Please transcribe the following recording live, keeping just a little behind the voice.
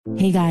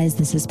Hey guys,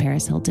 this is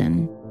Paris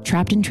Hilton.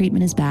 Trapped in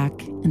Treatment is back,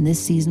 and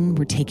this season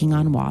we're taking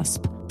on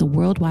WASP, the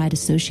Worldwide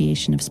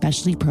Association of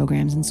Specialty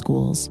Programs and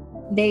Schools.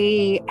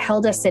 They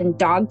held us in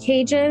dog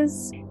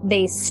cages.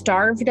 They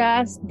starved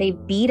us. They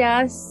beat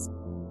us.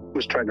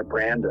 Was trying to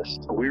brand us.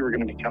 So we were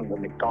going to become the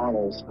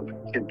McDonald's of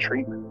kid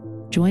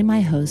treatment. Join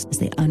my host as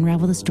they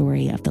unravel the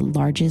story of the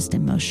largest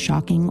and most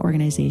shocking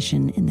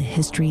organization in the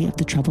history of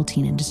the troubled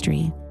teen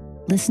industry.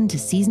 Listen to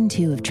Season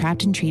 2 of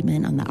Trapped in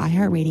Treatment on the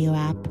iHeartRadio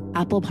app,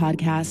 Apple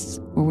Podcasts,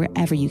 or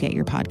wherever you get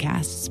your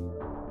podcasts.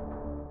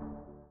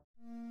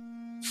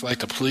 It's like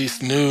the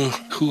police knew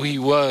who he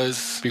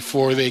was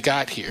before they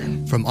got here.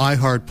 From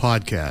iHeart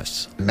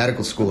Podcasts.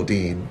 Medical school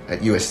dean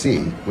at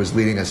USC was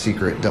leading a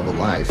secret double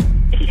life.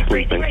 Is she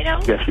breathing right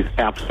now? Yes, she's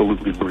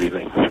absolutely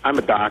breathing. I'm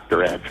a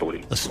doctor,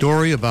 actually. A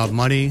story about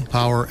money,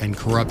 power, and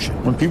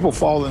corruption. When people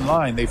fall in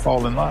line, they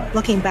fall in line.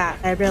 Looking back,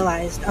 I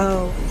realized,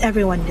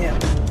 everyone knew.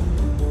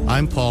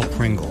 I'm Paul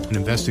Pringle, an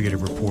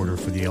investigative reporter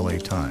for the LA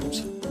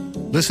Times.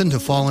 Listen to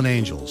Fallen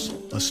Angels,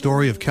 a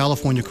story of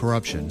California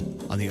corruption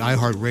on the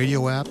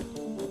iHeartRadio app,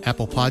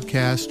 Apple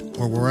Podcast,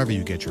 or wherever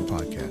you get your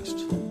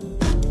podcasts.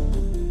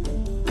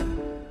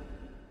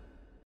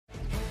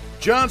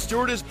 Jon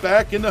Stewart is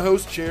back in the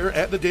host chair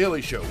at The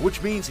Daily Show,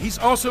 which means he's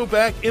also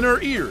back in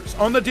our ears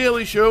on The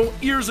Daily Show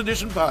Ears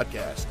Edition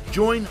podcast.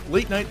 Join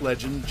late-night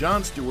legend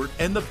Jon Stewart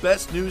and the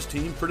best news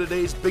team for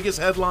today's biggest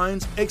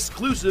headlines,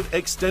 exclusive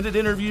extended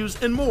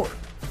interviews, and more.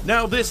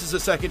 Now this is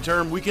a second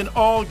term we can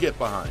all get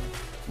behind.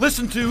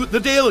 Listen to The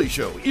Daily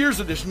Show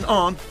Ears Edition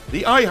on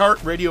the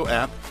iHeartRadio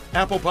app,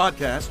 Apple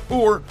Podcasts,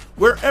 or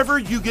wherever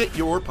you get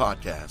your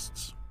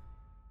podcasts.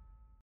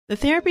 The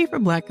Therapy for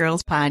Black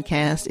Girls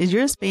podcast is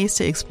your space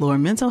to explore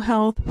mental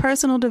health,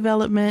 personal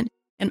development,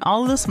 and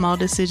all of the small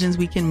decisions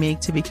we can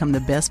make to become the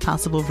best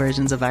possible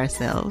versions of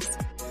ourselves.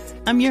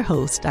 I'm your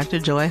host, Dr.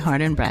 Joy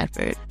Harden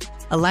Bradford,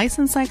 a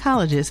licensed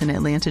psychologist in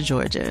Atlanta,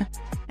 Georgia,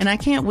 and I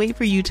can't wait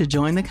for you to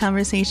join the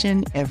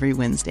conversation every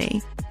Wednesday.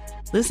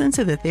 Listen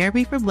to the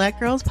Therapy for Black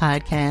Girls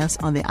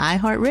podcast on the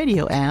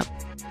iHeartRadio app,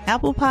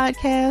 Apple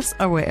Podcasts,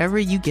 or wherever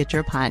you get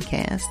your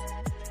podcasts.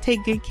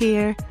 Take good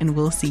care, and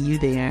we'll see you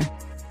there.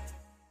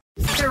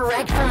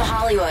 Direct from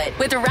Hollywood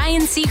with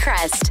Ryan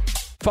Seacrest.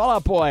 Fall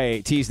Out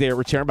Boy teased their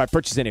return by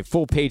purchasing a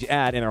full-page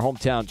ad in their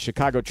hometown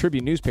Chicago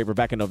Tribune newspaper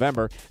back in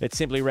November that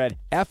simply read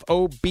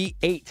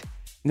FOB8.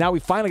 Now we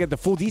finally get the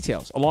full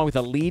details, along with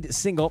a lead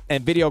single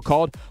and video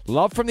called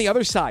Love from the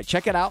Other Side.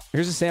 Check it out.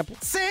 Here's a sample.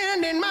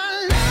 Sending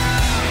my love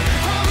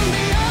from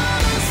the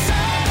other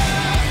side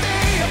of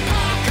the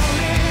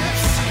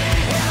apocalypse.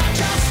 Yeah, I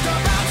just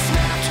about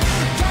snapped.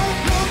 Don't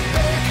look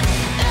back.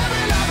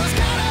 Every lover's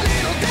got a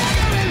little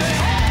dagger in the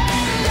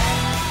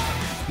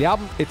head. The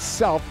album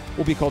itself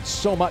will be called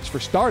So Much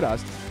for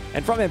Stardust.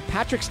 And from him,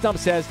 Patrick Stump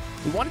says,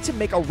 we wanted to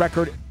make a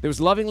record that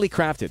was lovingly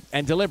crafted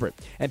and deliberate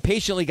and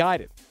patiently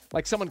guided,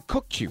 like someone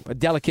cooked you a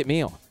delicate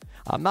meal.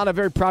 I'm not a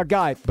very proud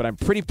guy, but I'm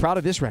pretty proud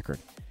of this record.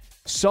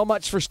 So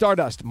Much for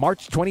Stardust,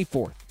 March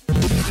 24th.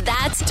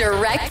 That's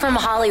direct from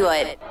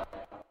Hollywood.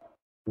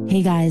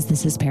 Hey guys,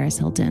 this is Paris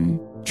Hilton.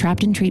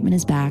 Trapped in Treatment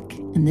is back,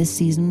 and this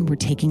season we're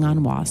taking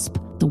on WASP,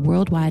 the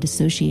Worldwide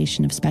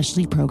Association of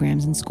Specialty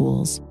Programs and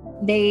Schools.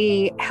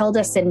 They held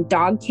us in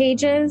dog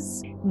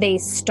cages. They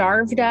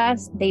starved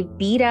us. They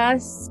beat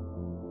us.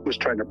 Was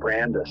trying to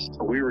brand us.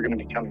 So we were going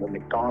to become the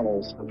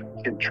McDonald's of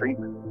kid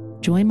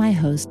treatment. Join my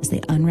host as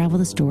they unravel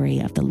the story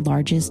of the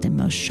largest and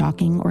most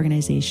shocking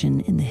organization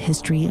in the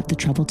history of the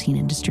troubled teen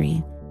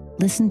industry.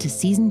 Listen to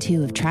Season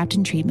 2 of Trapped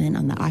in Treatment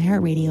on the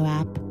iHeartRadio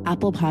app,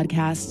 Apple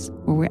Podcasts,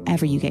 or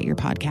wherever you get your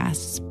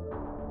podcasts.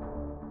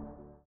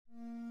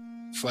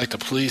 It's like the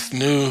police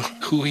knew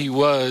who he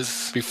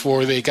was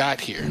before they got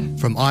here.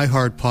 From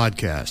iHeart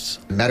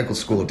Podcasts. Medical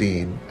school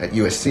dean at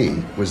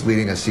USC was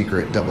leading a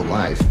secret double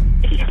life.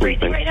 Is she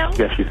breathing right now?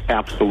 Yes, she's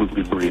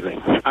absolutely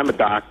breathing. I'm a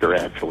doctor,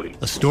 actually.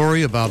 A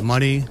story about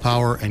money,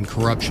 power, and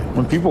corruption.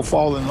 When people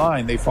fall in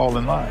line, they fall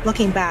in line.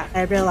 Looking back,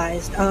 I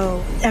realized,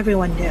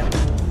 everyone knew.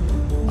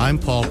 I'm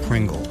Paul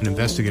Pringle, an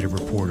investigative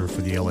reporter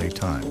for the LA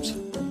Times.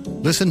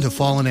 Listen to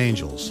Fallen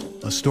Angels,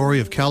 a story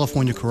of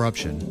California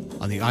corruption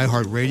on the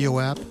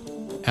iHeartRadio app,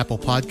 Apple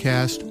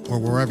Podcast, or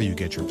wherever you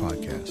get your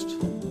podcasts.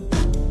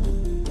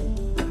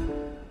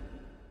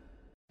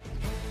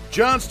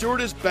 Jon Stewart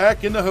is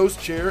back in the host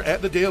chair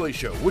at The Daily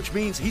Show, which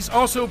means he's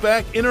also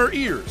back in our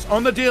ears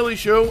on The Daily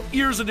Show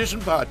Ears Edition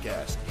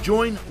podcast.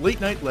 Join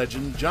late-night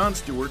legend Jon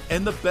Stewart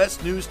and the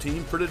best news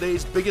team for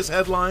today's biggest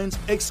headlines,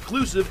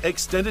 exclusive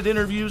extended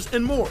interviews,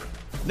 and more.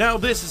 Now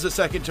this is a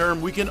second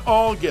term we can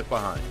all get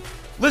behind.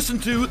 Listen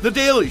to The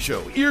Daily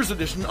Show Ears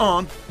Edition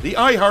on the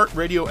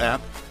iHeartRadio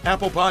app,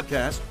 Apple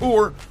Podcasts,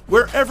 or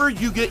wherever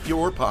you get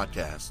your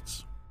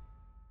podcasts.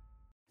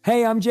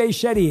 Hey, I'm Jay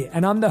Shetty,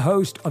 and I'm the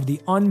host of the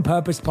On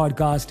Purpose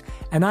podcast,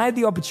 and I had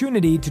the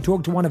opportunity to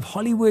talk to one of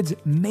Hollywood's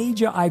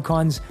major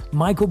icons,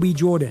 Michael B.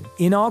 Jordan.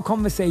 In our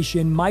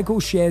conversation, Michael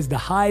shares the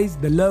highs,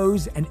 the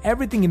lows, and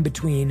everything in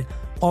between,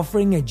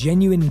 offering a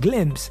genuine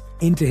glimpse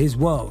into his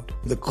world.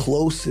 The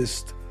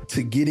closest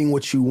to getting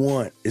what you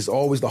want is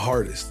always the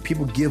hardest.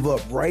 People give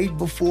up right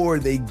before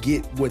they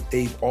get what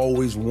they've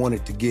always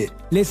wanted to get.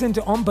 Listen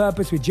to On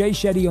Purpose with Jay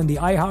Shetty on the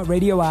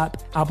iHeartRadio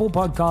app, Apple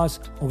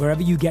Podcasts, or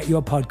wherever you get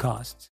your podcasts.